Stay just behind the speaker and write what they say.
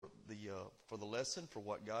for the lesson, for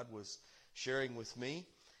what God was sharing with me.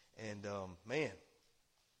 And man,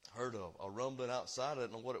 I heard a rumbling outside. I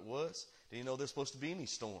didn't know what it was. Didn't know there's supposed to be any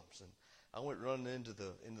storms. And I went running into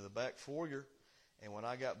the back foyer. And when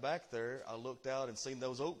I got back there, I looked out and seen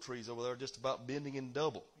those oak trees over there just about bending in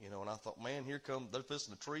double. And I thought, man, here come they're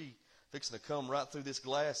fixing a tree fixing to come right through this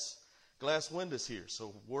glass windows here.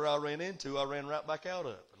 So where I ran into, I ran right back out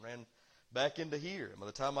of and ran back into here. And by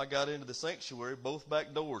the time I got into the sanctuary, both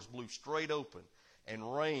back doors blew straight open,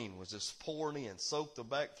 and rain was just pouring in, soaked the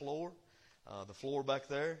back floor, the floor back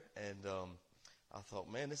there. And I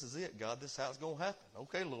thought, man, this is it, God. This is how it's going to happen.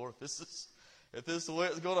 Okay, Lord, if this is the way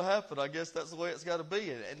it's going to happen, I guess that's the way it's got to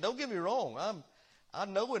be. And don't get me wrong, I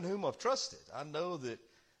know in whom I've trusted. I know that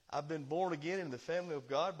I've been born again in the family of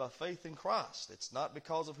God by faith in Christ. It's not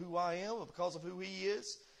because of who I am, but because of who He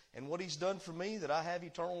is and what He's done for me that I have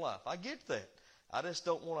eternal life. I get that. I just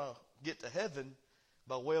don't want to get to heaven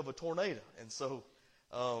by way of a tornado. And so,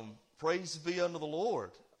 praise be unto the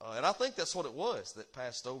Lord. And I think that's what it was that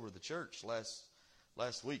passed over the church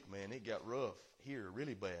last week, man. It got rough here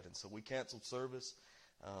really bad. And so we canceled service.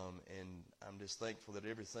 And I'm just thankful that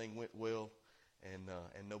everything went well. And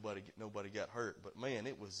nobody got hurt. But man,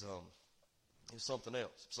 it was something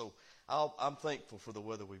else. So I'm thankful for the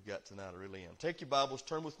weather we've got tonight. I really am. Take your Bibles,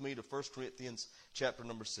 turn with me to 1 Corinthians chapter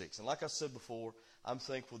number 6. And like I said before, I'm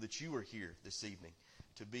thankful that you are here this evening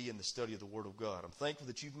to be in the study of the Word of God. I'm thankful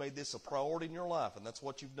that you've made this a priority in your life, and that's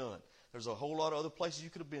what you've done. There's a whole lot of other places you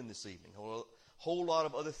could have been this evening, a whole lot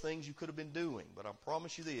of other things you could have been doing. But I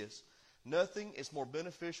promise you this, nothing is more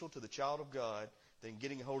beneficial to the child of God than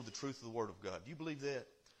getting a hold of the truth of the Word of God. Do you believe that?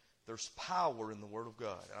 There's power in the Word of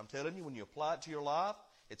God. And I'm telling you, when you apply it to your life,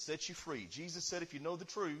 it sets you free. Jesus said, if you know the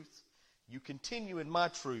truth, you continue in my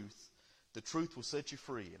truth, the truth will set you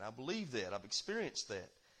free. And I believe that. I've experienced that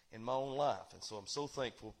in my own life. And so I'm so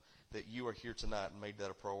thankful that you are here tonight and made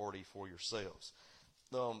that a priority for yourselves.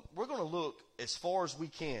 We're going to look as far as we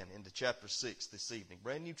can into chapter 6 this evening.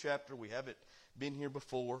 Brand new chapter. We haven't been here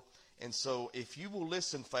before. And so if you will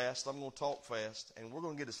listen fast, I'm going to talk fast, and we're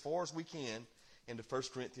going to get as far as we can into 1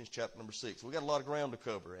 Corinthians chapter number 6. We've got a lot of ground to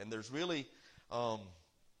cover, and there's really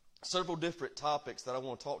several different topics that I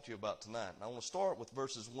want to talk to you about tonight. And I want to start with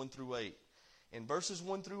verses 1 through 8. In verses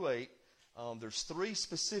 1 through 8, there's three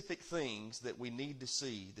specific things that we need to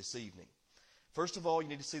see this evening. First of all, you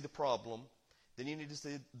need to see the problem. Then you need to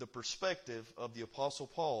see the perspective of the Apostle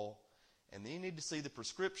Paul. And then you need to see the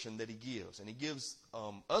prescription that he gives. And he gives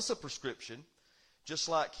us a prescription just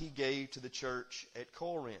like he gave to the church at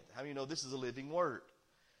Corinth. How many know this is a living word?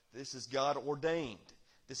 This is God ordained.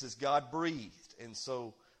 This is God breathed. And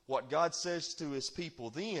so what God says to His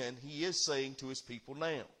people then, He is saying to His people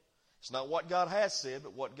now. It's not what God has said,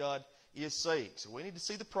 but what God is saying. So we need to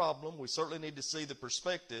see the problem. We certainly need to see the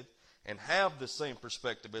perspective and have the same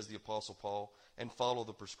perspective as the Apostle Paul and follow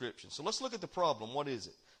the prescription. So let's look at the problem. What is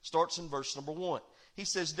it? Starts in verse number 1. He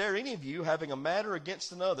says, dare any of you, having a matter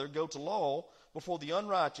against another, go to law before the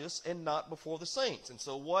unrighteous and not before the saints? And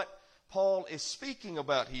so what Paul is speaking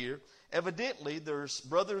about here, evidently there's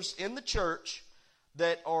brothers in the church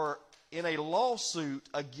that are in a lawsuit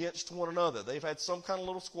against one another. They've had some kind of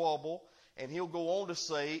little squabble, and he'll go on to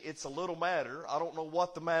say it's a little matter. I don't know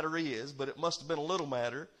what the matter is, but it must have been a little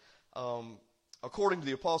matter, according to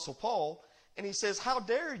the Apostle Paul. And he says, how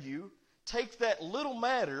dare you take that little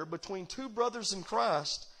matter between two brothers in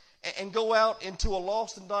Christ and go out into a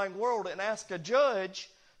lost and dying world and ask a judge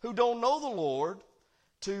who don't know the Lord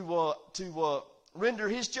to render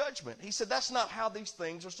his judgment. He said that's not how these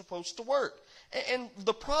things are supposed to work. And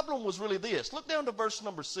the problem was really this. Look down to verse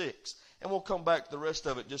number 6, and we'll come back to the rest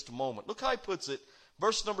of it in just a moment. Look how he puts it.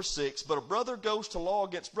 Verse number 6, but a brother goes to law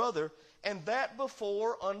against brother, and that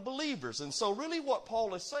before unbelievers. And so really what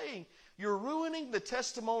Paul is saying, you're ruining the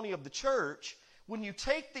testimony of the church when you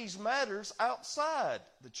take these matters outside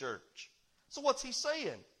the church. So what's he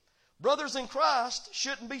saying? Brothers in Christ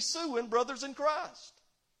shouldn't be suing brothers in Christ.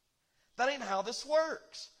 That ain't how this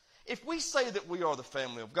works. If we say that we are the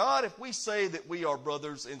family of God, if we say that we are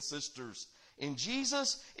brothers and sisters in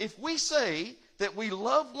Jesus, if we say that we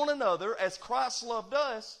love one another as Christ loved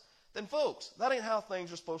us, then folks, that ain't how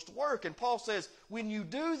things are supposed to work. And Paul says, when you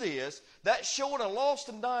do this, that's showing a lost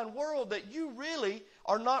and dying world that you really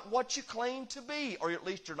are not what you claim to be, or at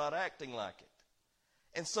least you're not acting like it.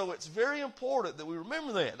 And so it's very important that we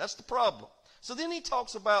remember that. That's the problem. So then he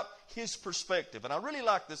talks about his perspective, and I really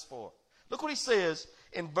like this part. Look what he says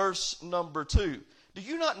in verse number 2. Do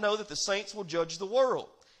you not know that the saints will judge the world?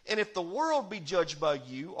 And if the world be judged by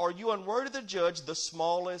you, are you unworthy to judge the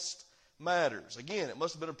smallest matters? Again, it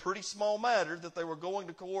must have been a pretty small matter that they were going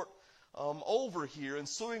to court over here and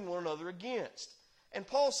suing one another against. And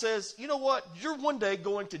Paul says, you know what? You're one day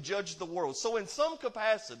going to judge the world. So in some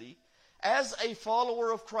capacity, as a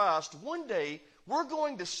follower of Christ, one day we're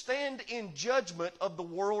going to stand in judgment of the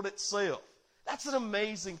world itself. That's an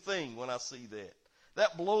amazing thing when I see that.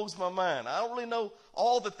 That blows my mind. I don't really know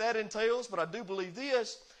all that entails, but I do believe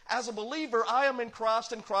this. As a believer, I am in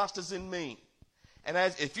Christ and Christ is in me. And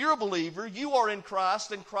if you're a believer, you are in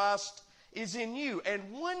Christ and Christ is in you.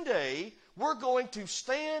 And one day, we're going to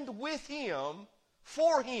stand with Him,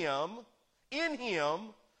 for Him, in Him,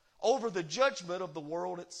 over the judgment of the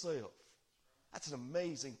world itself. That's an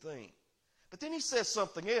amazing thing. But then he says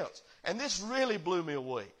something else, and this really blew me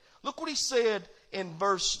away. Look what he said in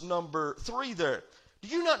verse number 3 there. Do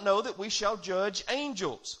you not know that we shall judge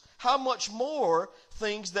angels? How much more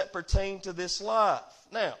things that pertain to this life?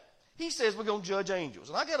 Now, he says we're going to judge angels.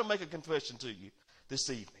 And I got to make a confession to you this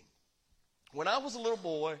evening. When I was a little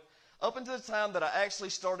boy, up until the time that I actually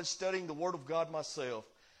started studying the Word of God myself,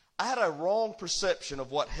 I had a wrong perception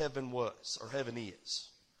of what heaven was, or heaven is,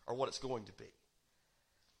 or what it's going to be.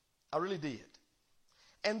 I really did.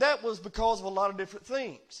 And that was because of a lot of different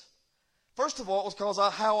things. First of all, it was because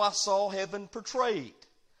of how I saw heaven portrayed.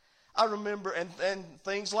 I remember, and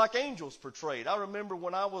things like angels portrayed. I remember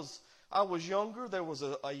when I was younger, there was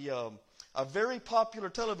a very popular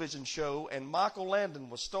television show, and Michael Landon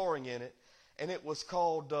was starring in it, and it was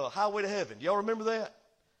called Highway to Heaven. Y'all remember that?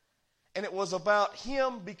 And it was about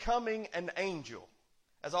him becoming an angel.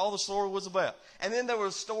 That's all the story was about. And then there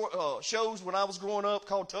were shows when I was growing up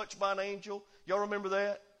called Touched by an Angel. Y'all remember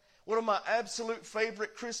that? One of my absolute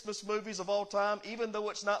favorite Christmas movies of all time, even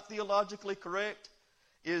though it's not theologically correct,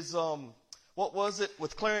 is, what was it,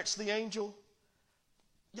 with Clarence the Angel?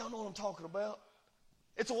 Y'all know what I'm talking about.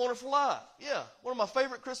 It's a Wonderful Life. Yeah, one of my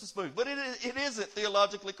favorite Christmas movies. But it isn't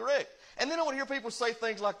theologically correct. And then I would hear people say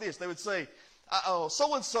things like this. They would say,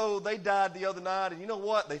 so-and-so, they died the other night, and you know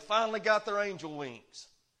what? They finally got their angel wings.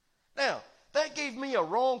 Now, that gave me a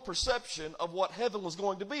wrong perception of what heaven was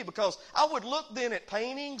going to be, because I would look then at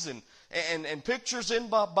paintings and pictures in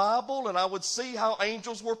my Bible, and I would see how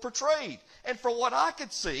angels were portrayed. And for what I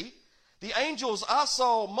could see, the angels, I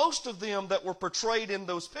saw most of them that were portrayed in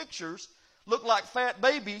those pictures looked like fat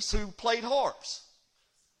babies who played harps.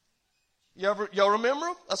 Y'all remember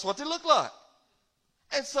them? That's what they looked like.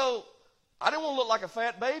 And so, I didn't want to look like a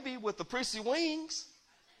fat baby with the prissy wings.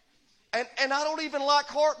 And I don't even like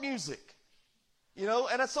harp music. You know,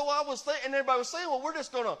 and so I was thinking, and everybody was saying, well, we're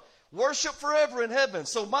just going to worship forever in heaven.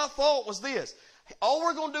 So my thought was this. All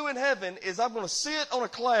we're going to do in heaven is I'm going to sit on a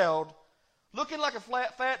cloud looking like a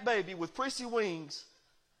fat baby with prissy wings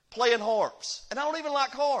playing harps. And I don't even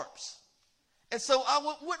like harps. And so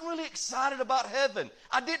I wasn't really excited about heaven.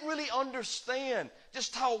 I didn't really understand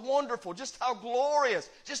just how wonderful, just how glorious,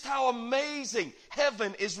 just how amazing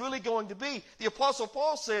heaven is really going to be. The Apostle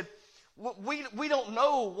Paul said, we don't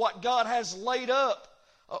know what God has laid up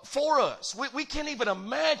for us. We can't even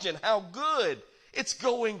imagine how good it's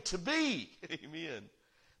going to be. Amen.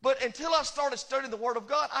 But until I started studying the Word of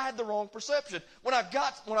God, I had the wrong perception. When I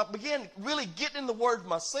began really getting in the Word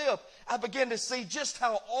myself, I began to see just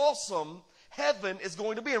how awesome heaven is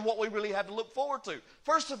going to be and what we really have to look forward to.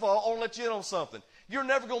 First of all, I want to let you in on something. You're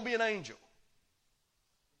never going to be an angel.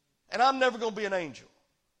 And I'm never going to be an angel.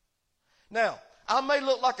 Now, I may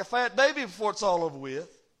look like a fat baby before it's all over with,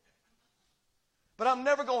 but I'm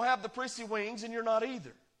never going to have the prissy wings, and you're not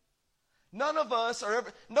either. None of us are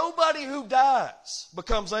ever, nobody who dies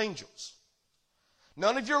becomes angels.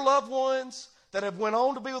 None of your loved ones that have went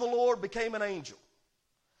on to be with the Lord became an angel.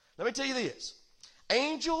 Let me tell you this.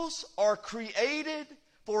 Angels are created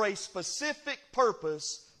for a specific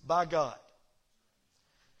purpose by God.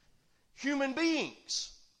 Human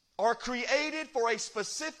beings are created for a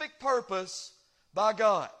specific purpose by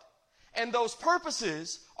God. And those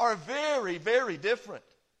purposes are very, very different.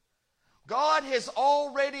 God has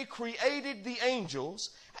already created the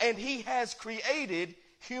angels, and He has created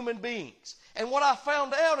human beings. And what I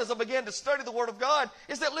found out as I began to study the Word of God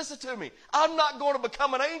is that, listen to me, I'm not going to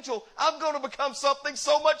become an angel. I'm going to become something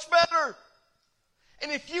so much better.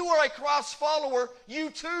 And if you are a Christ follower, you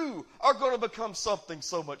too are going to become something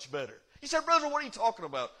so much better. You said, brother, what are you talking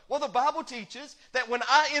about? Well, the Bible teaches that when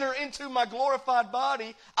I enter into my glorified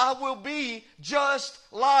body, I will be just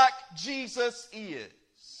like Jesus is.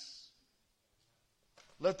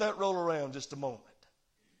 Let that roll around just a moment.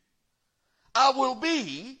 I will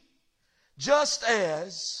be just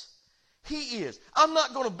as He is. I'm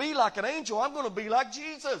not going to be like an angel. I'm going to be like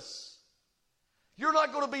Jesus. You're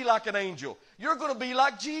not going to be like an angel. You're going to be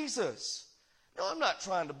like Jesus. No, I'm not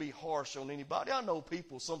trying to be harsh on anybody. I know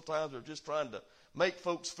people sometimes are just trying to make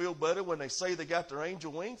folks feel better when they say they got their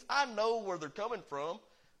angel wings. I know where they're coming from,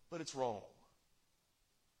 but it's wrong.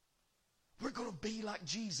 We're going to be like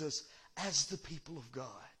Jesus as the people of God.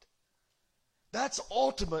 That's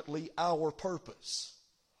ultimately our purpose.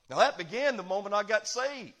 Now that began the moment I got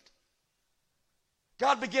saved.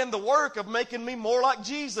 God began the work of making me more like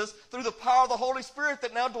Jesus through the power of the Holy Spirit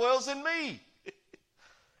that now dwells in me.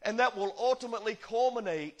 And that will ultimately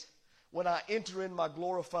culminate when I enter in my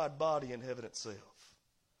glorified body in heaven itself.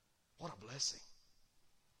 What a blessing.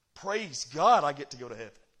 Praise God, I get to go to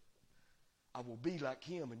heaven. I will be like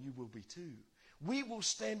Him and you will be too. We will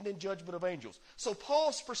stand in judgment of angels. So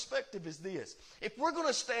Paul's perspective is this. If we're going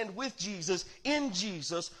to stand with Jesus, in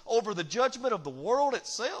Jesus, over the judgment of the world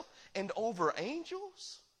itself and over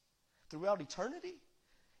angels throughout eternity,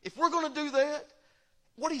 if we're going to do that,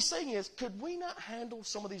 what he's saying is, could we not handle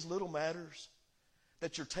some of these little matters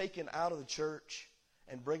that you're taking out of the church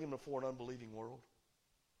and bringing them before an unbelieving world?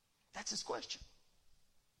 That's his question.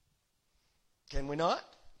 Can we not?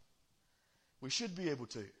 We should be able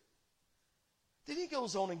to. Then he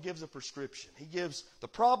goes on and gives a prescription. He gives the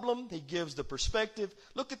problem. He gives the perspective.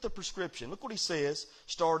 Look at the prescription. Look what he says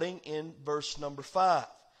starting in verse number 5.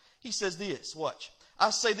 He says this. Watch. I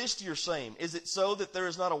say this to your shame. Is it so that there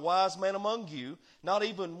is not a wise man among you, not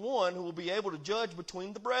even one who will be able to judge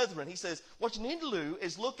between the brethren? He says what you need to do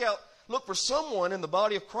is look for someone in the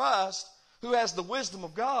body of Christ who has the wisdom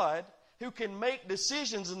of God, who can make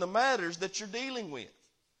decisions in the matters that you're dealing with.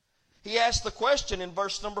 He asked the question in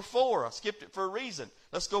verse number 4. I skipped it for a reason.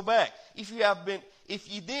 Let's go back. If you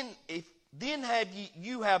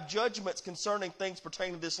have judgments concerning things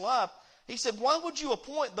pertaining to this life, he said, why would you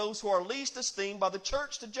appoint those who are least esteemed by the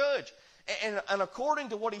church to judge? And according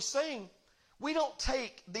to what he's saying, we don't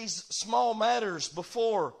take these small matters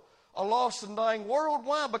before a lost and dying world.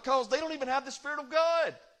 Why? Because they don't even have the Spirit of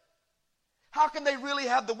God. How can they really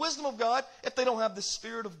have the wisdom of God if they don't have the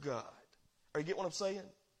Spirit of God? Are you getting what I'm saying?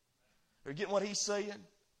 Are you getting what he's saying?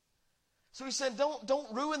 So he said,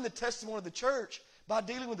 don't ruin the testimony of the church by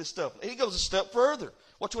dealing with this stuff. He goes a step further.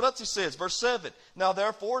 Watch what else he says. Verse 7. Now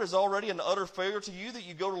therefore it is already an utter failure to you that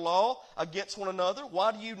you go to law against one another.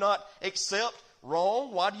 Why do you not accept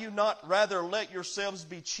wrong? Why do you not rather let yourselves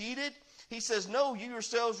be cheated? He says, no, you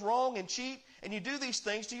yourselves wrong and cheat, and you do these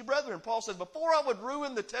things to your brethren. Paul says, before I would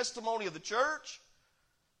ruin the testimony of the church,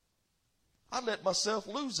 I'd let myself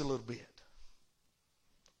lose a little bit.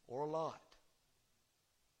 Or a lot.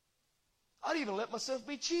 I'd even let myself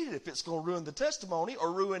be cheated if it's going to ruin the testimony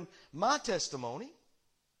or ruin my testimony.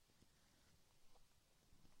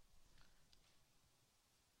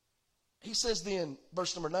 He says then,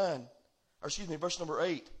 verse number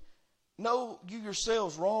 8, no, you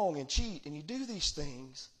yourselves wrong and cheat, and you do these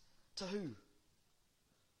things to who?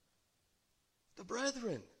 The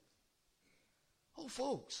brethren. Oh,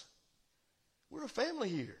 folks, we're a family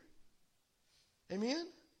here. Amen?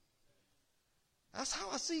 That's how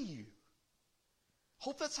I see you.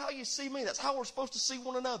 Hope that's how you see me. That's how we're supposed to see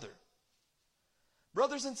one another.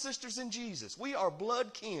 Brothers and sisters in Jesus, we are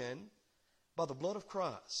blood kin by the blood of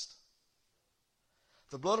Christ.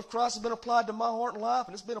 The blood of Christ has been applied to my heart and life,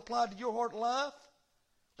 and it's been applied to your heart and life.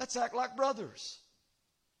 Let's act like brothers.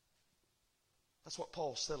 That's what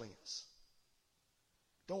Paul's telling us.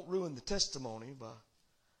 Don't ruin the testimony by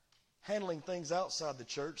handling things outside the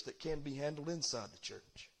church that can be handled inside the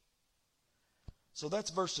church. So that's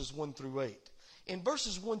verses 1 through 8. In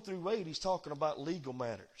verses 1 through 8, he's talking about legal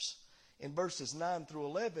matters. In verses 9 through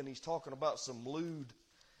 11, he's talking about some lewd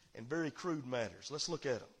and very crude matters. Let's look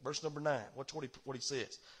at them. Verse number 9. Watch what he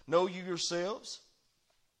says. Know you yourselves.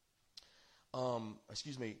 9,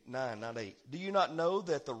 not 8. Do you not know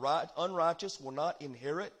that the unrighteous will not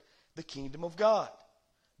inherit the kingdom of God?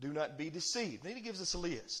 Do not be deceived. Then he gives us a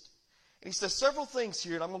list. And he says several things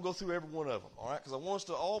here, and I'm going to go through every one of them, all right? Because I want us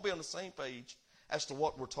to all be on the same page as to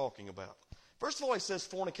what we're talking about. First of all, he says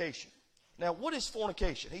fornication. Now, what is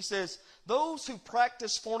fornication? He says, those who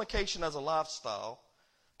practice fornication as a lifestyle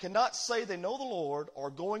cannot say they know the Lord or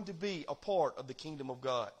are going to be a part of the kingdom of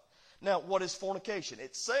God. Now, what is fornication?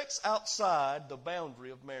 It's sex outside the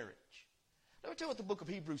boundary of marriage. Let me tell you what the book of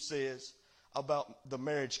Hebrews says about the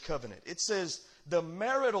marriage covenant. It says the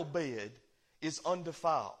marital bed is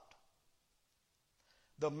undefiled.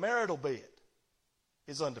 The marital bed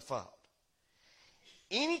is undefiled.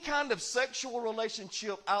 Any kind of sexual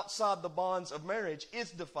relationship outside the bonds of marriage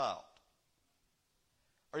is defiled.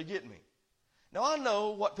 Are you getting me? Now, I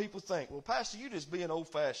know what people think. Well, Pastor, you just being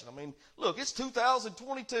old-fashioned. I mean, look, it's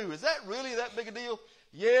 2022. Is that really that big a deal?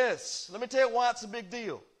 Yes. Let me tell you why it's a big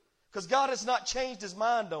deal. Because God has not changed His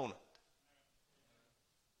mind on it.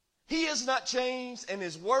 He has not changed, and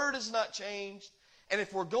His Word has not changed. And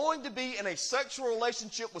if we're going to be in a sexual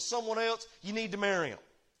relationship with someone else, you need to marry them.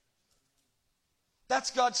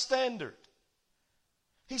 That's God's standard.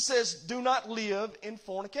 He says, do not live in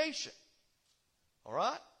fornication. All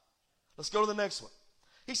right? Let's go to the next one.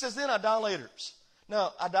 He says, then idolaters.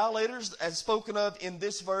 Now, idolaters, as spoken of in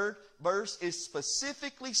this verse, is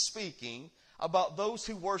specifically speaking about those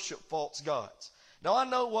who worship false gods. Now, I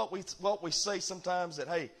know what we say sometimes that,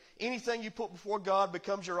 hey, anything you put before God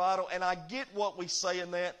becomes your idol, and I get what we say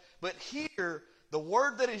in that, but here, the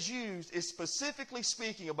word that is used is specifically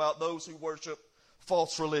speaking about those who worship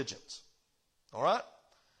false religions. All right?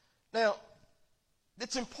 Now,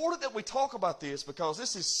 it's important that we talk about this because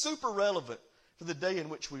this is super relevant for the day in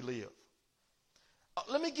which we live.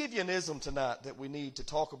 Let me give you an ism tonight that we need to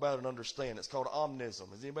talk about and understand. It's called omnism.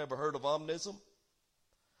 Has anybody ever heard of omnism?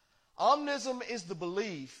 Omnism is the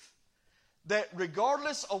belief that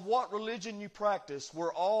regardless of what religion you practice,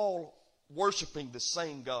 we're all worshiping the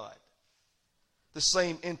same God, the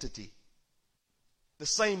same entity, the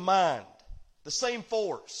same mind, the same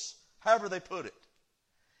force, however they put it.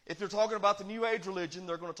 If they're talking about the New Age religion,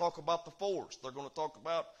 they're going to talk about the force. They're going to talk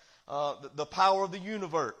about the power of the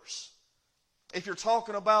universe. If you're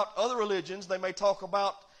talking about other religions, they may talk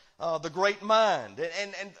about the great mind.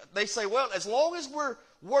 And they say, well, as long as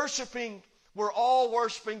we're all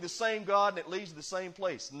worshiping the same God and it leads to the same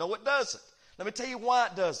place. No, it doesn't. Let me tell you why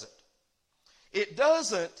it doesn't. It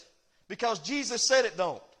doesn't because Jesus said it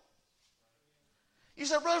don't. You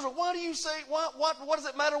say, brother, why do you say, what does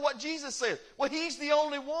it matter what Jesus said? Well, He's the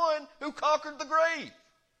only one who conquered the grave.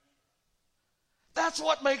 That's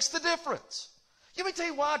what makes the difference. Let me tell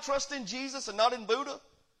you why I trust in Jesus and not in Buddha.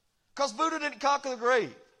 Because Buddha didn't conquer the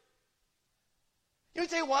grave. Let me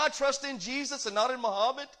tell you why I trust in Jesus and not in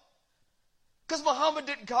Muhammad. Because Muhammad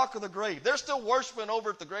didn't conquer the grave. They're still worshiping over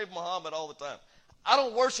at the grave of Muhammad all the time. I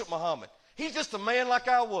don't worship Muhammad. He's just a man like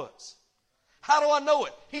I was. How do I know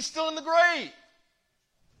it? He's still in the grave.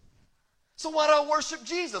 So why do I worship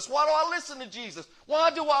Jesus? Why do I listen to Jesus? Why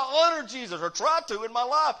do I honor Jesus or try to in my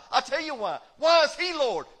life? I'll tell you why. Why is He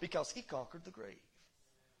Lord? Because He conquered the grave.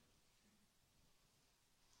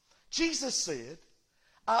 Jesus said,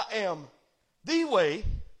 I am the way,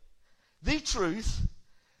 the truth,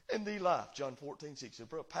 and the life. John 14:6. He said,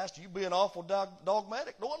 Pastor, you being awful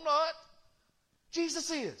dogmatic. No, I'm not. Jesus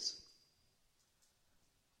is.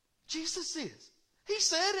 Jesus is. He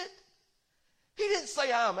said it. He didn't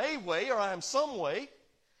say I am a way or I am some way.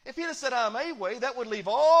 If He'd have said I am a way, that would leave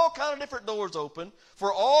all kinds of different doors open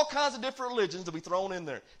for all kinds of different religions to be thrown in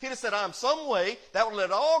there. If He'd have said I am some way, that would let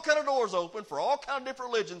all kinds of doors open for all kinds of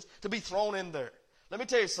different religions to be thrown in there. Let me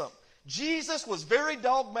tell you something. Jesus was very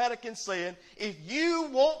dogmatic in saying, if you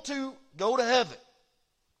want to go to heaven,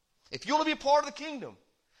 if you want to be a part of the kingdom,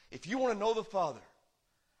 if you want to know the Father,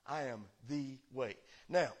 I am the way.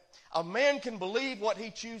 Now, a man can believe what he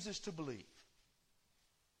chooses to believe.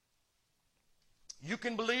 You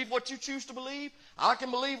can believe what you choose to believe. I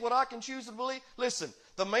can believe what I can choose to believe. Listen,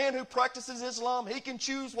 the man who practices Islam, he can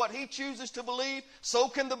choose what he chooses to believe. So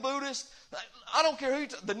can the Buddhist. I don't care who,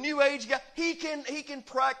 the New Age guy. He can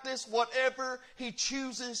practice whatever he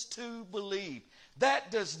chooses to believe.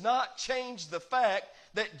 That does not change the fact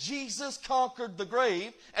that Jesus conquered the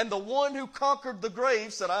grave, and the one who conquered the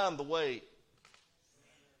grave said, I am the way.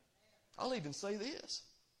 I'll even say this.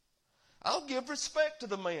 I'll give respect to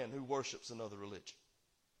the man who worships another religion.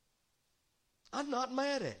 I'm not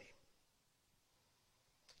mad at him.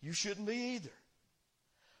 You shouldn't be either.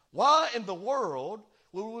 Why in the world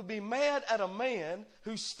would we be mad at a man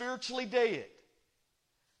who's spiritually dead?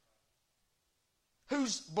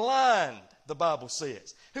 Who's blind, the Bible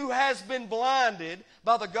says. Who has been blinded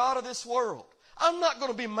by the god of this world. I'm not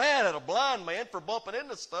going to be mad at a blind man for bumping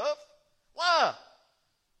into stuff. Why?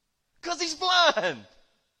 Because he's blind.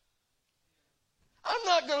 I'm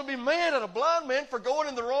not going to be mad at a blind man for going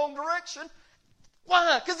in the wrong direction.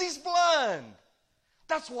 Why? Because he's blind.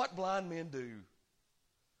 That's what blind men do.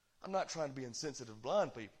 I'm not trying to be insensitive to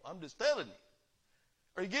blind people. I'm just telling you.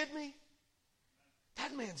 Are you getting me?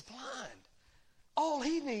 That man's blind. All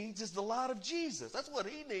he needs is the light of Jesus. That's what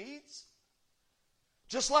he needs.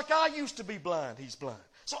 Just like I used to be blind, he's blind.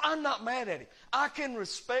 So I'm not mad at him. I can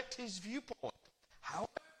respect his viewpoint. However,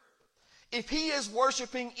 if he is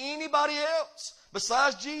worshiping anybody else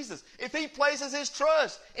besides Jesus, if he places his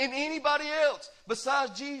trust in anybody else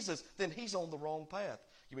besides Jesus, then he's on the wrong path.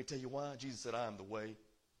 Let me tell you why. Jesus said, I am the way.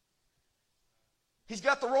 He's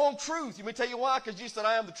got the wrong truth. Let me tell you why. Because Jesus said,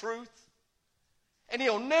 I am the truth. And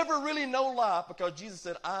he'll never really know life because Jesus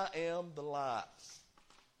said, I am the life.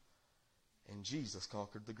 And Jesus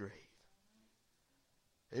conquered the grave.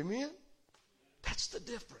 Amen? That's the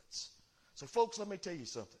difference. So folks, let me tell you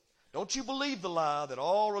something. Don't you believe the lie that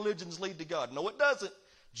all religions lead to God. No, it doesn't.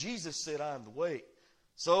 Jesus said, I am the way.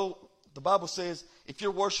 So the Bible says, if you're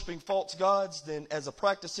worshiping false gods, then as a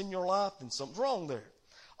practice in your life, then something's wrong there.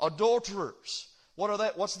 Adulterers. What are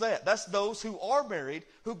that? What's that? That's those who are married,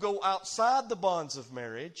 who go outside the bonds of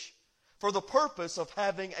marriage for the purpose of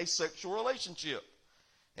having a sexual relationship.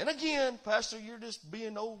 And again, Pastor, you're just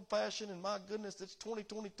being old-fashioned, and my goodness, it's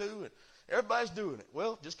 2022, and everybody's doing it.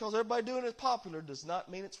 Well, just because everybody doing it is popular does not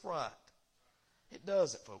mean it's right. It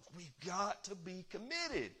doesn't, folks. We've got to be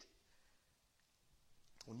committed.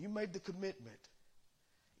 When you made the commitment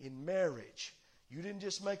in marriage, you didn't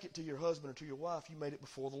just make it to your husband or to your wife, you made it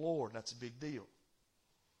before the Lord, and that's a big deal.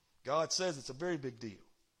 God says it's a very big deal.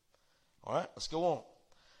 All right, let's go on.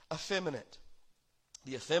 Effeminate.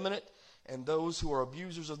 The effeminate and those who are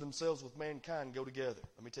abusers of themselves with mankind go together.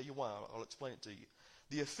 Let me tell you why. I'll explain it to you.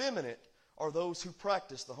 The effeminate are those who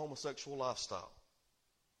practice the homosexual lifestyle.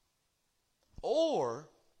 Or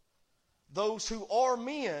those who are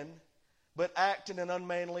men but act in an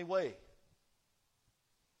unmanly way.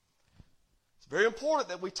 It's very important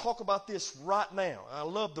that we talk about this right now. I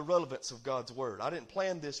love the relevance of God's Word. I didn't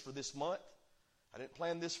plan this for this month. I didn't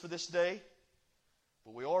plan this for this day.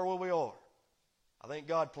 But we are where we are. I think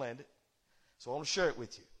God planned it. So I want to share it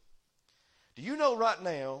with you. Do you know right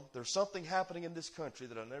now there's something happening in this country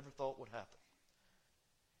that I never thought would happen?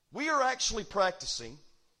 We are actually practicing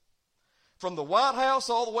from the White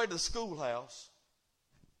House all the way to the schoolhouse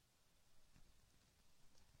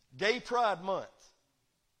Gay Pride Month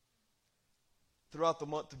throughout the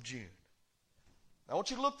month of June. I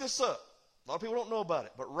want you to look this up. A lot of people don't know about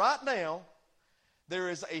it. But right now,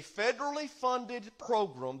 there is a federally funded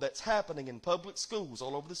program that's happening in public schools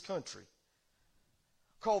all over this country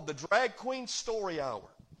called the Drag Queen Story Hour.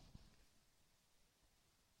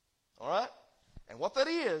 All right? And what that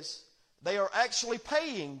is, they are actually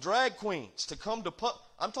paying drag queens to come to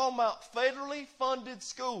I'm talking about federally funded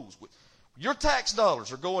schools. Your tax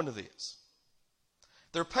dollars are going to this.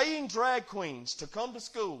 They're paying drag queens to come to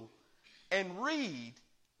school and read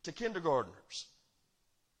to kindergartners.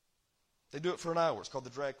 They do it for an hour. It's called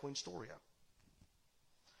the Drag Queen Story Hour.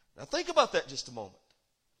 Now think about that just a moment.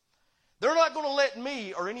 They're not going to let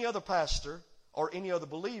me or any other pastor or any other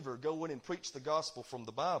believer go in and preach the gospel from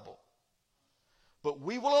the Bible. But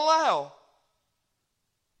we will allow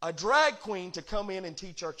a drag queen to come in and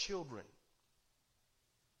teach our children.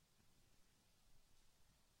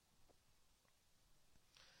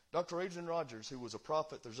 Dr. Adrian Rogers, who was a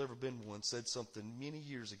prophet there's ever been one, said something many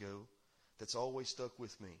years ago that's always stuck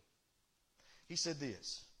with me. He said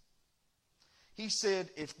this. He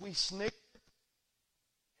said, if we snicker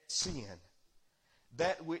at sin,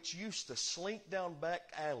 that which used to slink down back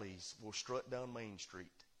alleys will strut down Main Street.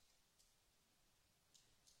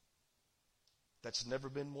 That's never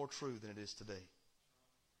been more true than it is today.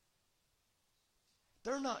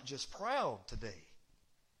 They're not just proud today.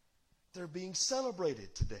 They're being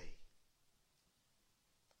celebrated today.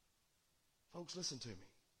 Folks, listen to me.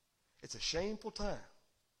 It's a shameful time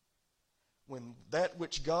when that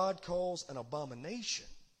which God calls an abomination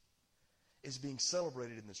is being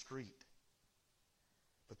celebrated in the street.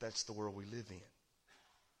 But that's the world we live in.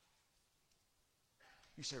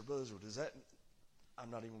 You say, Brother Israel, does that... I'm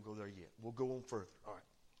not even going to go there yet. We'll go on further. All right.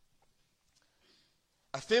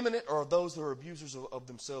 Effeminate are those that are abusers of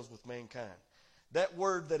themselves with mankind. That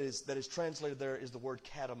word that is translated there is the word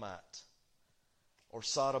catamite or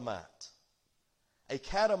sodomite. A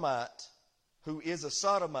catamite who is a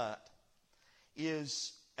sodomite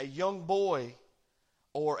is a young boy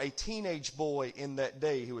or a teenage boy in that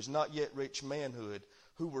day who has not yet reached manhood,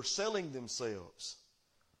 who were selling themselves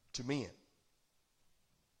to men.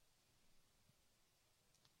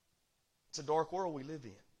 It's a dark world we live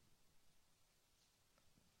in.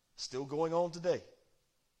 Still going on today,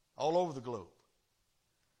 all over the globe,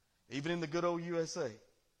 even in the good old USA.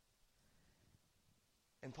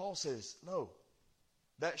 And Paul says, no,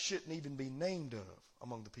 that shouldn't even be named of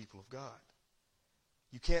among the people of God.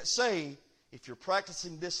 You can't say, if you're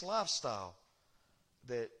practicing this lifestyle,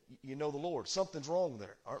 that you know the Lord. Something's wrong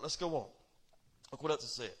there. All right, let's go on. Look what else it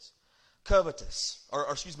says. Covetous,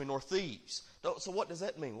 nor thieves. So what does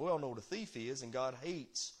that mean? We all know what a thief is, and God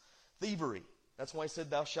hates thievery. That's why he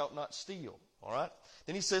said, thou shalt not steal. All right?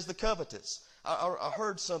 Then he says the covetous. I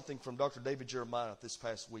heard something from Dr. David Jeremiah this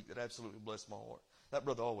past week that absolutely blessed my heart. That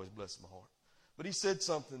brother always blessed my heart. But he said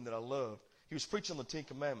something that I loved. He was preaching on the 10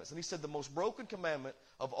 Commandments, and he said the most broken commandment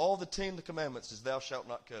of all the 10 Commandments is thou shalt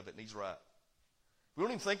not covet, and he's right. We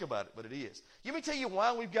don't even think about it, but it is. Let me tell you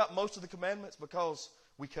why we've got most of the commandments, because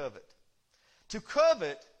we covet. To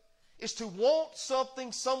covet is to want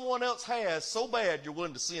something someone else has so bad you're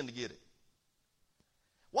willing to sin to get it.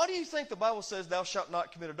 Why do you think the Bible says thou shalt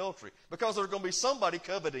not commit adultery? Because there's going to be somebody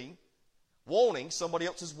coveting, wanting somebody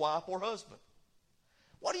else's wife or husband.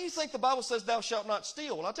 Why do you think the Bible says thou shalt not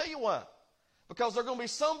steal? Well, I'll tell you why. Because there's going to be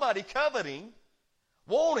somebody coveting,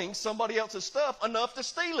 wanting somebody else's stuff enough to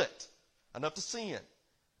steal it, enough to sin.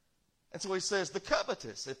 And so he says the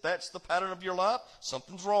covetous. If that's the pattern of your life,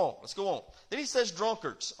 something's wrong. Let's go on. Then he says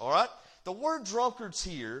drunkards, all right? The word drunkards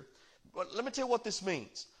here, let me tell you what this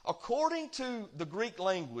means. According to the Greek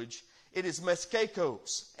language, it is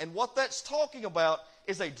meskekos. And what that's talking about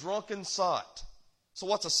is a drunken sot. So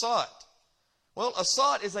what's a sot? Well, a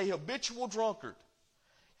sot is a habitual drunkard.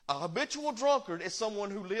 A habitual drunkard is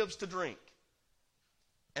someone who lives to drink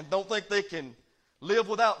and don't think they can live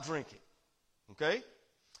without drinking. Okay?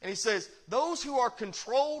 And he says, those who are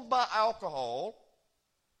controlled by alcohol,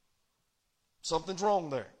 something's wrong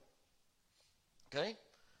there. Okay?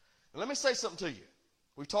 And let me say something to you.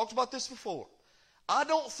 We've talked about this before. I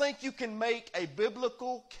don't think you can make a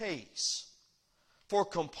biblical case for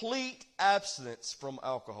complete abstinence from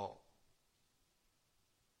alcohol.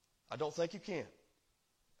 I don't think you can.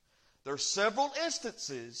 There are several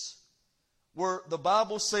instances where the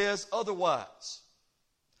Bible says otherwise.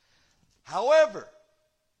 However,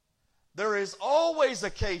 there is always a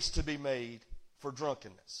case to be made for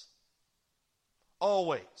drunkenness.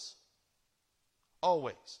 Always.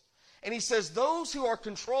 Always. And he says those who are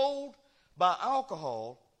controlled by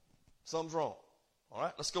alcohol, something's wrong. All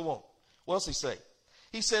right, let's go on. What else he say?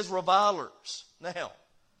 He says revilers. Now,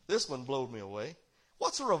 this one blowed me away.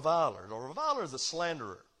 What's a reviler? A reviler is a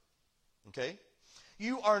slanderer. Okay?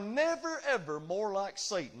 You are never, ever more like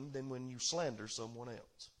Satan than when you slander someone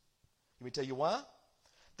else. Let me tell you why.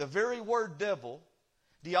 The very word devil,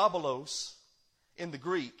 diabolos, in the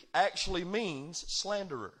Greek, actually means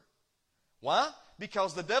slanderer. Why?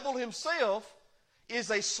 Because the devil himself is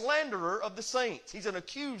a slanderer of the saints. He's an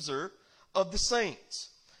accuser of the saints.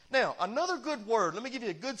 Now, another good word, let me give you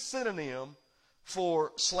a good synonym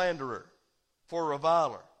for slanderer, for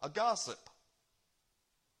reviler, a gossip.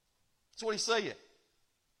 That's what he's saying.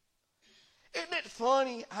 Isn't it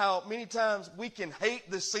funny how many times we can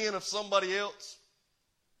hate the sin of somebody else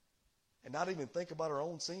and not even think about our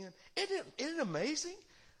own sin? Isn't it amazing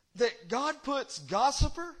that God puts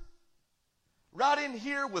gossiper right in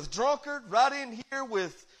here with drunkard, right in here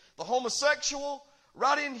with the homosexual,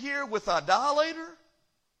 right in here with idolater?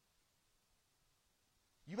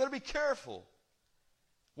 You better be careful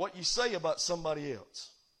what you say about somebody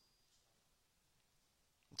else.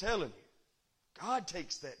 I'm telling you, God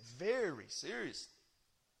takes that very seriously.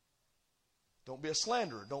 Don't be a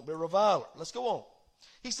slanderer. Don't be a reviler. Let's go on.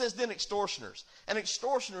 He says then extortioners. An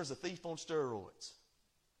extortioner is a thief on steroids.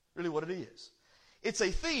 Really what it is. It's a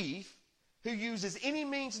thief who uses any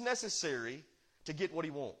means necessary to get what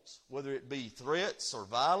he wants. Whether it be threats or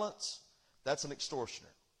violence, that's an extortioner.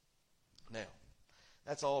 Now,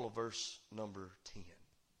 that's all of verse number 10.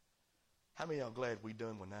 How many of y'all glad we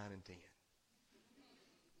done with 9 and 10?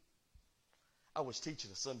 I was teaching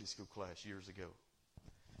a Sunday school class years ago,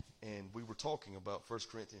 and we were talking about 1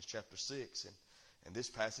 Corinthians chapter 6 and this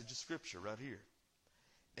passage of Scripture right here.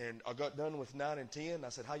 And I got done with 9 and 10. I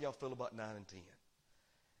said, how y'all feel about 9 and 10?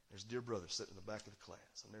 There's a dear brother sitting in the back of the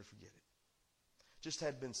class. I'll never forget it. Just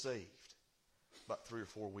had been saved about 3 or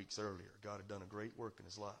 4 weeks earlier. God had done a great work in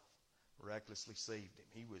his life. Miraculously saved him.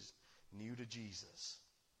 He was new to Jesus.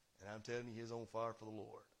 And I'm telling you, he was on fire for the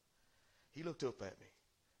Lord. He looked up at me.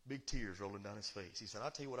 Big tears rolling down his face. He said, I'll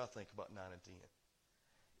tell you what I think about 9 and 10.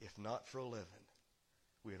 If not for 11,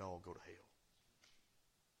 we'd all go to hell.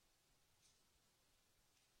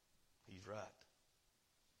 He's right.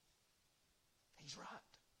 He's right.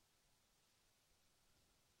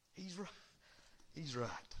 He's right. He's right.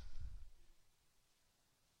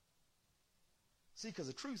 See, because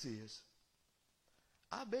the truth is,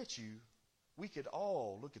 I bet you we could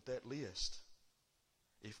all look at that list,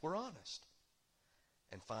 if we're honest,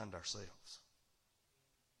 and find ourselves.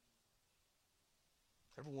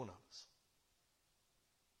 Every one of us.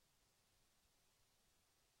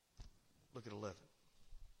 Look at 11.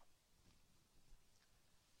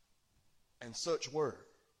 And such were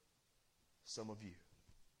some of you.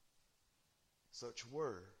 Such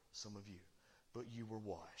were some of you. But you were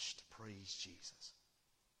washed. Praise Jesus.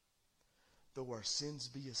 Though our sins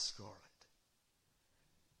be as scarlet,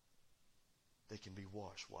 they can be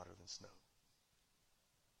washed whiter than snow.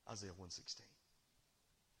 Isaiah 1:16.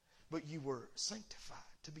 But you were sanctified.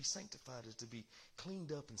 To be sanctified is to be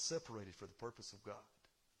cleaned up and separated for the purpose of God.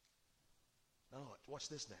 Now, watch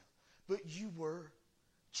this now. But you were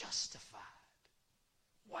justified.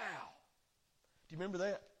 Wow. Do you remember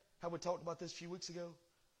that? How we talked about this a few weeks ago?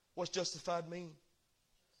 What's justified mean?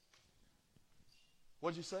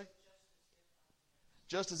 What did you say?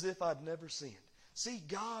 Just as if I'd never sinned. See,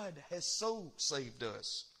 God has so saved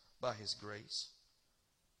us by His grace.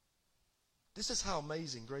 This is how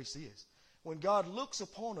amazing grace is. When God looks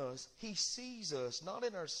upon us, He sees us not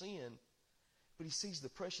in our sin, but He sees the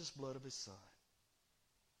precious blood of His Son.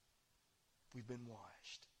 We've been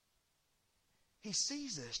washed. He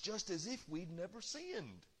sees us just as if we'd never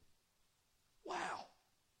sinned. Wow.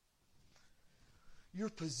 Your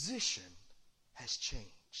position has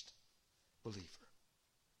changed, believer.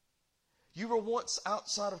 You were once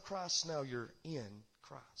outside of Christ, now you're in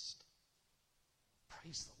Christ.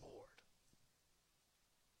 Praise the Lord.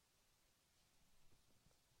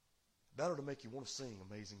 That ought to make you want to sing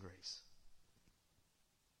Amazing Grace.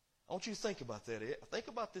 I want you to think about that. Think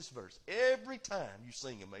about this verse. Every time you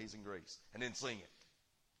sing Amazing Grace, and then sing it.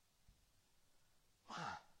 Why?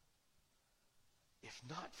 If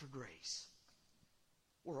not for grace,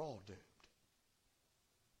 we're all doomed.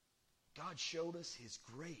 God showed us His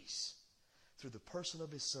grace through the person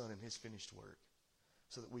of His Son and His finished work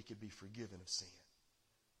so that we could be forgiven of sin.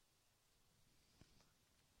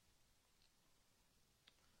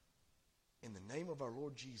 In the name of our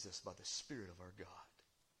Lord Jesus, by the Spirit of our God,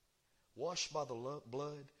 washed by the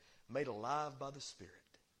blood, made alive by the Spirit.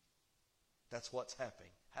 That's what's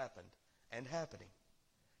happened and happening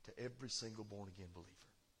to every single born-again believer.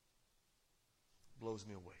 Blows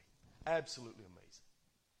me away. Absolutely amazing.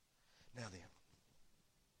 Now then,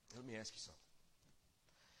 let me ask you something.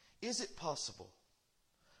 Is it possible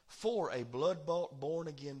for a blood-bought,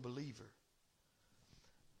 born-again believer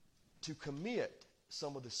to commit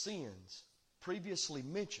some of the sins previously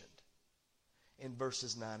mentioned in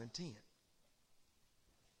verses 9 and 10?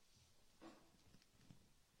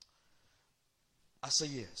 I say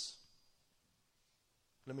yes.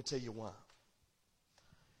 Let me tell you why.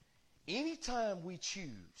 Anytime we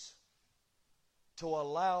choose to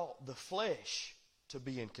allow the flesh to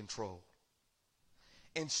be in control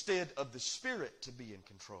instead of the Spirit to be in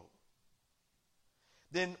control,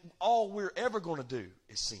 then all we're ever going to do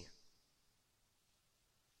is sin.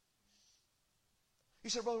 You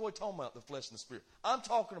said, brother, what are you talking about, the flesh and the Spirit? I'm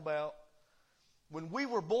talking about when we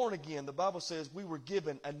were born again, the Bible says we were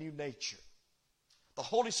given a new nature. The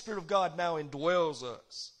Holy Spirit of God now indwells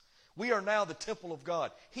us. We are now the temple of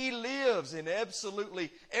God. He lives in absolutely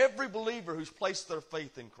every believer who's placed their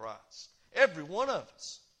faith in Christ. Every one of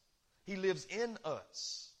us. He lives in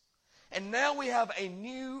us. And now we have a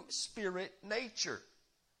new spirit nature.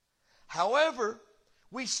 However,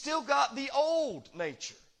 we still got the old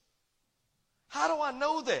nature. How do I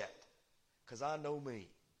know that? Because I know me.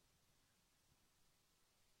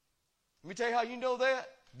 Let me tell you how you know that.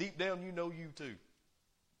 Deep down, you know you too.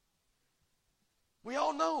 We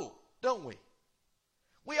all know, don't we?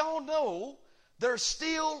 We all know there's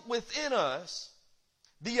still within us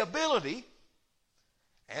the ability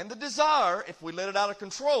and the desire, if we let it out of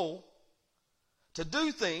control, to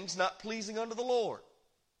do things not pleasing unto the Lord.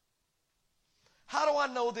 How do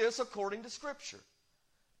I know this according to Scripture?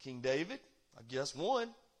 King David, I guess one.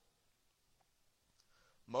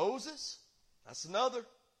 Moses, that's another.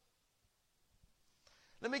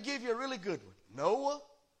 Let me give you a really good one. Noah,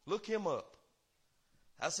 look him up.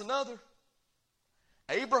 That's another.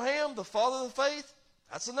 Abraham, the father of the faith,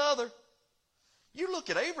 that's another. You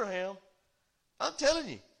look at Abraham, I'm telling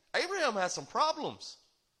you, Abraham had some problems.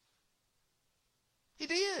 He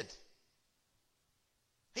did.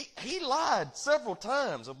 He lied several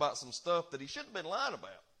times about some stuff that he shouldn't have been lying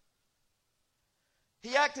about.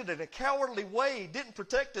 He acted in a cowardly way, didn't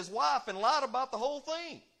protect his wife, and lied about the whole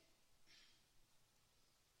thing.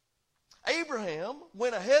 Abraham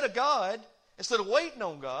went ahead of God instead of waiting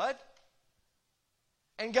on God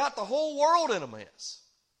and got the whole world in a mess.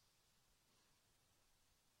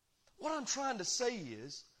 What I'm trying to say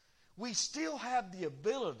is we still have the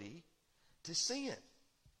ability to sin.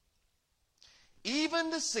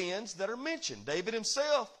 Even the sins that are mentioned. David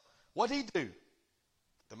himself, what'd he do?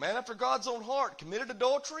 The man after God's own heart committed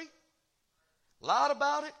adultery, lied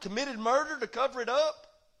about it, committed murder to cover it up,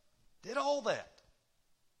 did all that.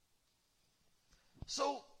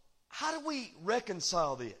 So, how do we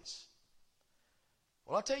reconcile this?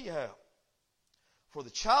 Well, I'll tell you how. For the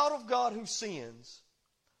child of God who sins,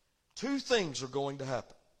 two things are going to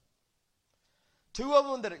happen. Two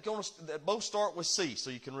of them that both start with C, so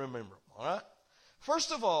you can remember them. All right?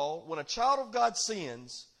 First of all, when a child of God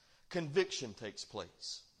sins, conviction takes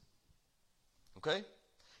place. Okay?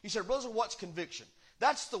 You said, brother, what's conviction?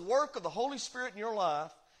 That's the work of the Holy Spirit in your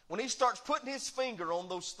life when He starts putting His finger on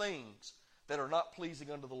those things that are not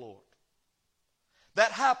pleasing unto the Lord.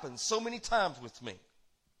 That happens so many times with me.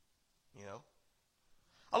 You know,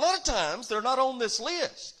 a lot of times they're not on this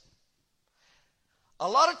list. A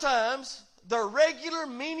lot of times they're regular,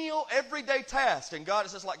 menial, everyday tasks. And God,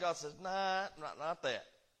 it's just like God says, nah, not that.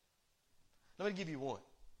 Let me give you one.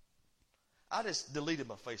 I just deleted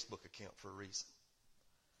my Facebook account for a reason.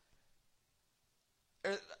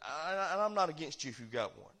 And I'm not against you if you've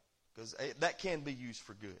got one, because that can be used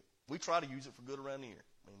for good. We try to use it for good around here.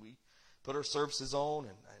 I mean, we put our services on,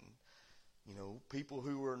 and you know, people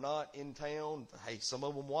who are not in town, hey, some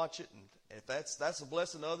of them watch it, and if that's a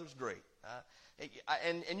blessing to others, great.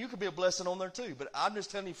 And you could be a blessing on there too. But I'm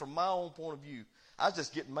just telling you from my own point of view, I was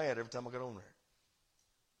just getting mad every time I got on there.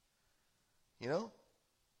 You know,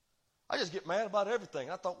 I just get mad about everything.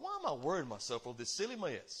 I thought, why am I worrying myself over this silly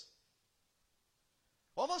mess?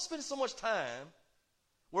 Why am I spending so much time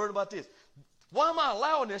worried about this? Why am I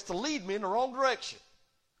allowing this to lead me in the wrong direction?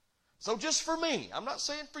 So just for me, I'm not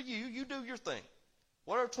saying for you, you do your thing.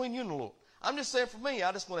 Whatever between you and the Lord. I'm just saying for me,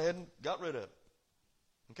 I just went ahead and got rid of it.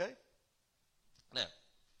 Okay? Now,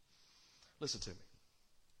 listen to me.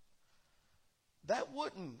 That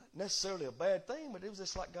wasn't necessarily a bad thing, but it was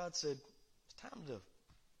just like God said, it's time to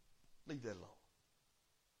leave that alone.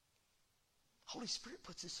 Holy Spirit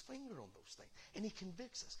puts his finger on those things, and he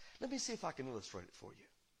convicts us. Let me see if I can illustrate it for you.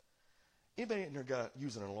 Anybody in there got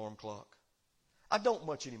using an alarm clock? I don't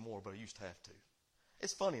much anymore, but I used to have to.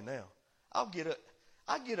 It's funny now. I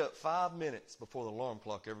get up 5 minutes before the alarm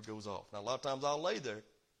clock ever goes off. Now, a lot of times I'll lay there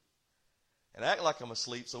and act like I'm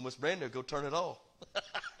asleep, so Miss Brenda will go turn it off.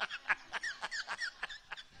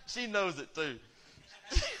 She knows it too.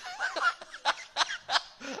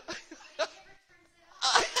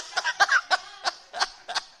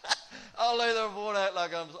 I'll lay there and act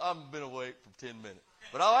like I've been awake for 10 minutes.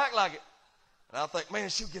 But I'll act like it. And I'll think, man,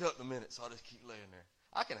 she'll get up in a minute, so I'll just keep laying there.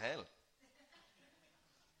 I can handle it.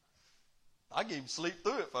 I can even sleep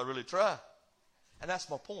through it if I really try. And that's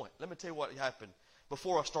my point. Let me tell you what happened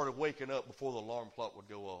before I started waking up, before the alarm clock would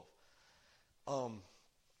go off.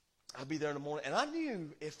 I'd be there in the morning, and I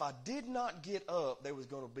knew if I did not get up, there was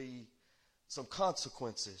going to be some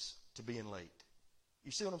consequences to being late.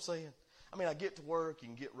 You see what I'm saying? I mean, I get to work, you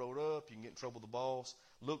can get rolled up, you can get in trouble with the boss,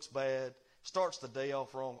 looks bad, starts the day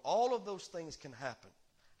off wrong. All of those things can happen.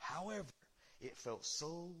 However, it felt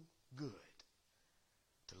so good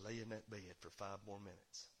to lay in that bed for 5 more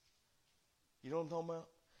minutes. You know what I'm talking about?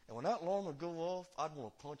 And when that alarm would go off, I'd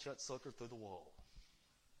want to punch that sucker through the wall.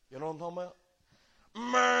 You know what I'm talking about?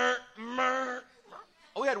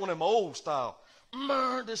 We had one of them old style.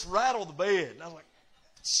 Just rattle the bed. And I was like,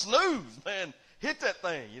 snooze, man. Hit that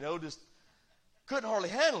thing, you know, just couldn't hardly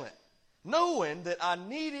handle it. Knowing that I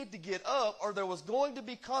needed to get up or there was going to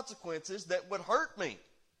be consequences that would hurt me.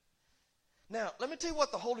 Now, let me tell you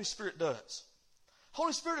what the Holy Spirit does.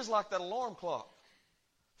 Holy Spirit is like that alarm clock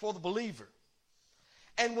for the believer.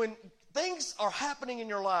 And when things are happening in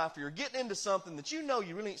your life, or you're getting into something that you know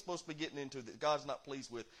you really ain't supposed to be getting into, that God's not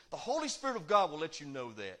pleased with, the Holy Spirit of God will let you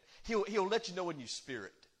know that. He'll let you know in your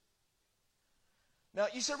spirit. Now,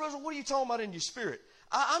 you say, Rosa, what are you talking about in your spirit?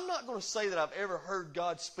 I'm not going to say that I've ever heard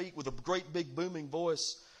God speak with a great big booming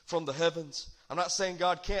voice from the heavens. I'm not saying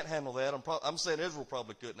God can't handle that. I'm saying Israel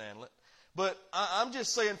probably couldn't handle it. But I'm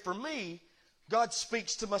just saying for me, God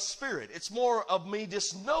speaks to my spirit. It's more of me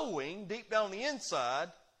just knowing deep down on the inside.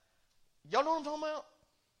 Y'all know what I'm talking about?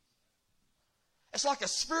 It's like a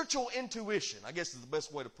spiritual intuition, I guess is the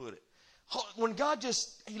best way to put it. When God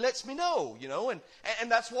He lets me know, you know, and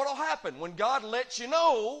that's what will happen. When God lets you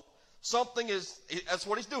know something that's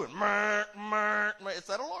what He's doing. It's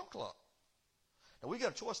that alarm clock. Now, we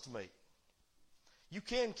got a choice to make. You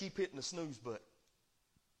can keep hitting the snooze button.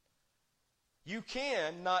 You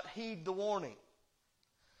can not heed the warning.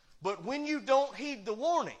 But when you don't heed the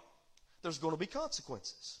warning, there's going to be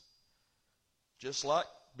consequences. Just like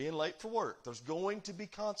being late for work. There's going to be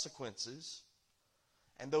consequences.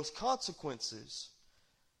 And those consequences,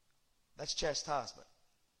 that's chastisement.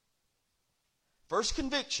 First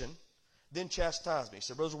conviction, then chastisement. You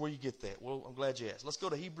said, Brother, where you get that? Well, I'm glad you asked. Let's go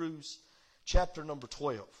to Hebrews chapter number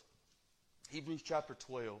 12. Hebrews chapter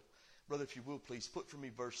 12. Brother, if you will, please put for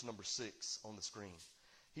me verse number 6 on the screen.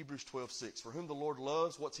 Hebrews 12:6. For whom the Lord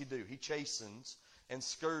loves, what's He do? He chastens and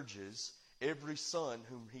scourges every son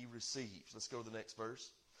whom He receives. Let's go to the next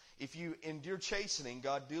verse. If you endure chastening,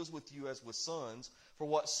 God deals with you as with sons. For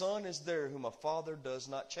what son is there whom a father does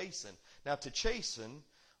not chasten? Now, to chasten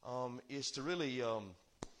is to really,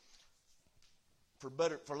 for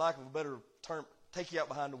lack of a better term, take you out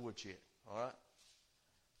behind the woodshed. All right?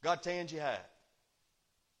 God tans you high.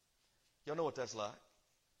 Y'all know what that's like.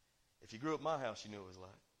 If you grew up in my house, you knew what it was like.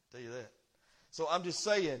 I'll tell you that. So I'm just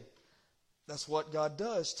saying, that's what God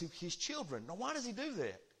does to his children. Now, why does he do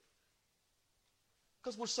that?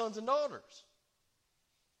 Because we're sons and daughters.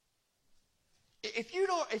 If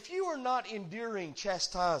you are not enduring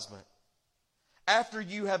chastisement after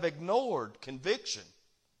you have ignored conviction,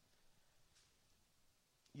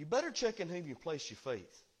 you better check in whom you place your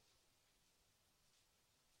faith.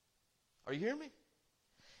 Are you hearing me?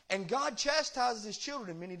 And God chastises his children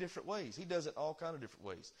in many different ways. He does it all kinds of different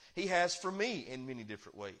ways. He has for me in many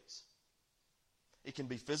different ways. It can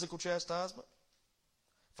be physical chastisement,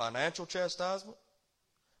 financial chastisement,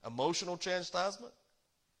 emotional chastisement,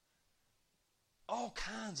 all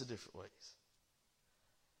kinds of different ways.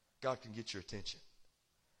 God can get your attention.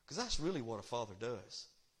 Because that's really what a father does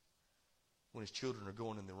when his children are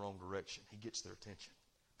going in the wrong direction. He gets their attention.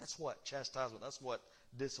 That's what chastisement, that's what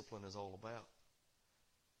discipline is all about.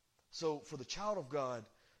 So for the child of God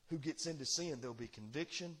who gets into sin, there'll be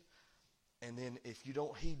conviction. And then if you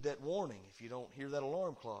don't heed that warning, if you don't hear that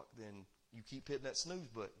alarm clock, then you keep hitting that snooze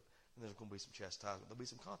button. And there's going to be some chastisement. There'll be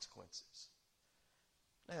some consequences.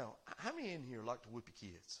 Now, how many in here like to whip your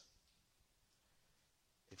kids?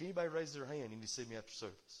 If anybody raises their hand, you need to see me after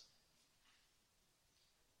service.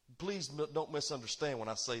 Please don't misunderstand when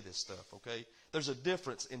I say this stuff, okay? There's a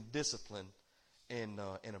difference in discipline and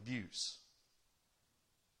abuse.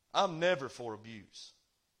 I'm never for abuse.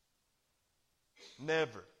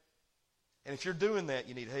 Never. And if you're doing that,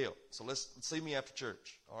 you need help. So let's see me after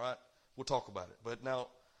church, all right? We'll talk about it. But now,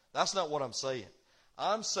 that's not what I'm saying.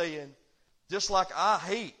 I'm saying, just like I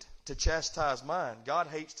hate to chastise mine, God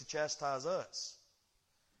hates to chastise us.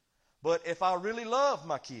 But if I really love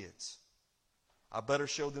my kids, I better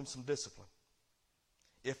show them some discipline.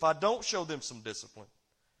 If I don't show them some discipline,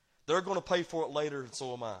 they're going to pay for it later, and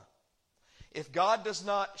so am I. If God does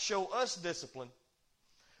not show us discipline,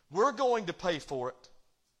 we're going to pay for it.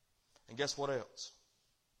 And guess what else?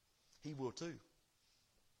 He will too.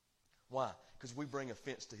 Why? Because we bring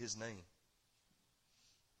offense to his name.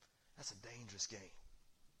 That's a dangerous game.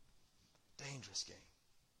 Dangerous game.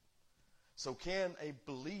 So can a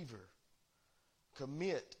believer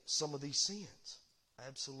commit some of these sins?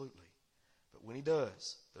 Absolutely. But when he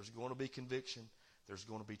does, there's going to be conviction. There's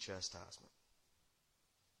going to be chastisement.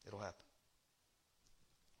 It'll happen.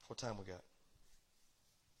 What time we got?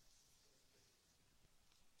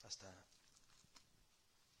 That's time.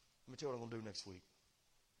 Let me tell you what I'm going to do next week.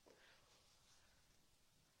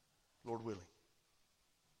 Lord willing.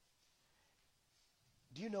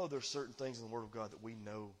 Do you know there's certain things in the Word of God that we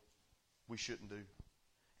know we shouldn't do?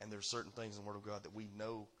 And there's certain things in the Word of God that we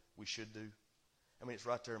know we should do? I mean, it's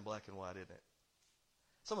right there in black and white, isn't it?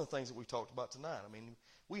 Some of the things that we've talked about tonight. I mean,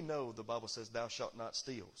 we know the Bible says, thou shalt not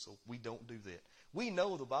steal, so we don't do that. We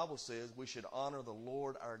know the Bible says we should honor the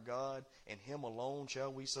Lord our God, and him alone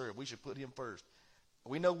shall we serve. We should put him first.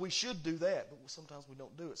 We know we should do that, but sometimes we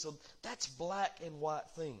don't do it. So that's black and white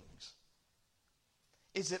things.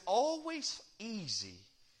 Is it always easy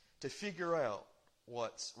to figure out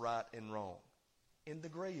what's right and wrong in the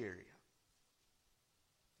gray area?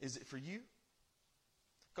 Is it for you?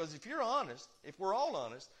 Because if you're honest, if we're all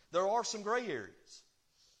honest, there are some gray areas.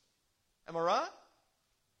 Am I right?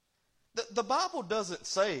 The Bible doesn't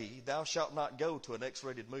say thou shalt not go to an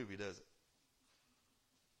X-rated movie, does it?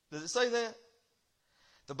 Does it say that?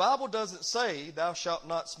 The Bible doesn't say thou shalt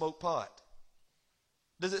not smoke pot.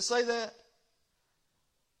 Does it say that?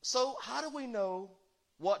 So how do we know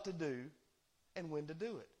what to do and when to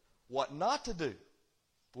do it? What not to do?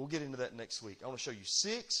 We'll get into that next week. I want to show you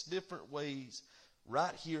 6 different ways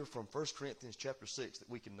right here from 1 Corinthians chapter 6 that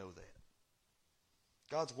we can know that.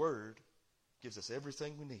 God's Word gives us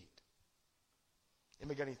everything we need.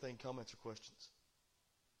 Anybody got anything, comments, or questions?